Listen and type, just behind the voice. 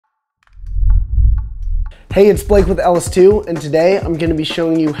Hey, it's Blake with LS2, and today I'm going to be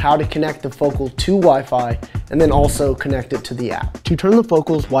showing you how to connect the Focal to Wi-Fi and then also connect it to the app. To turn the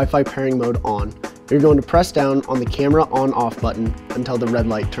Focal's Wi-Fi pairing mode on, you're going to press down on the camera on-off button until the red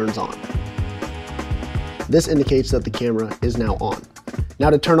light turns on. This indicates that the camera is now on. Now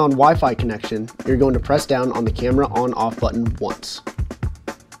to turn on Wi-Fi connection, you're going to press down on the camera on-off button once.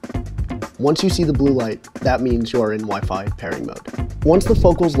 Once you see the blue light, that means you are in Wi-Fi pairing mode. Once the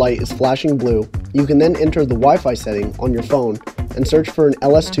Focal's light is flashing blue, you can then enter the Wi-Fi setting on your phone and search for an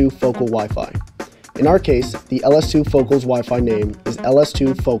LS2 Focal Wi-Fi. In our case, the LS2 Focal's Wi-Fi name is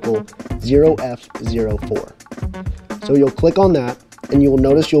LS2 Focal 0F04. So you'll click on that and you will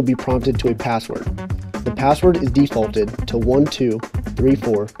notice you'll be prompted to a password. The password is defaulted to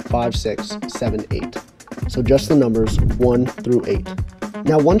 12345678. So just the numbers 1 through 8.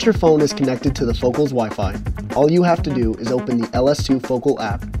 Now once your phone is connected to the Focal's Wi-Fi, all you have to do is open the LS2 Focal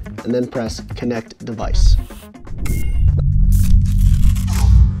app and then press Connect Device.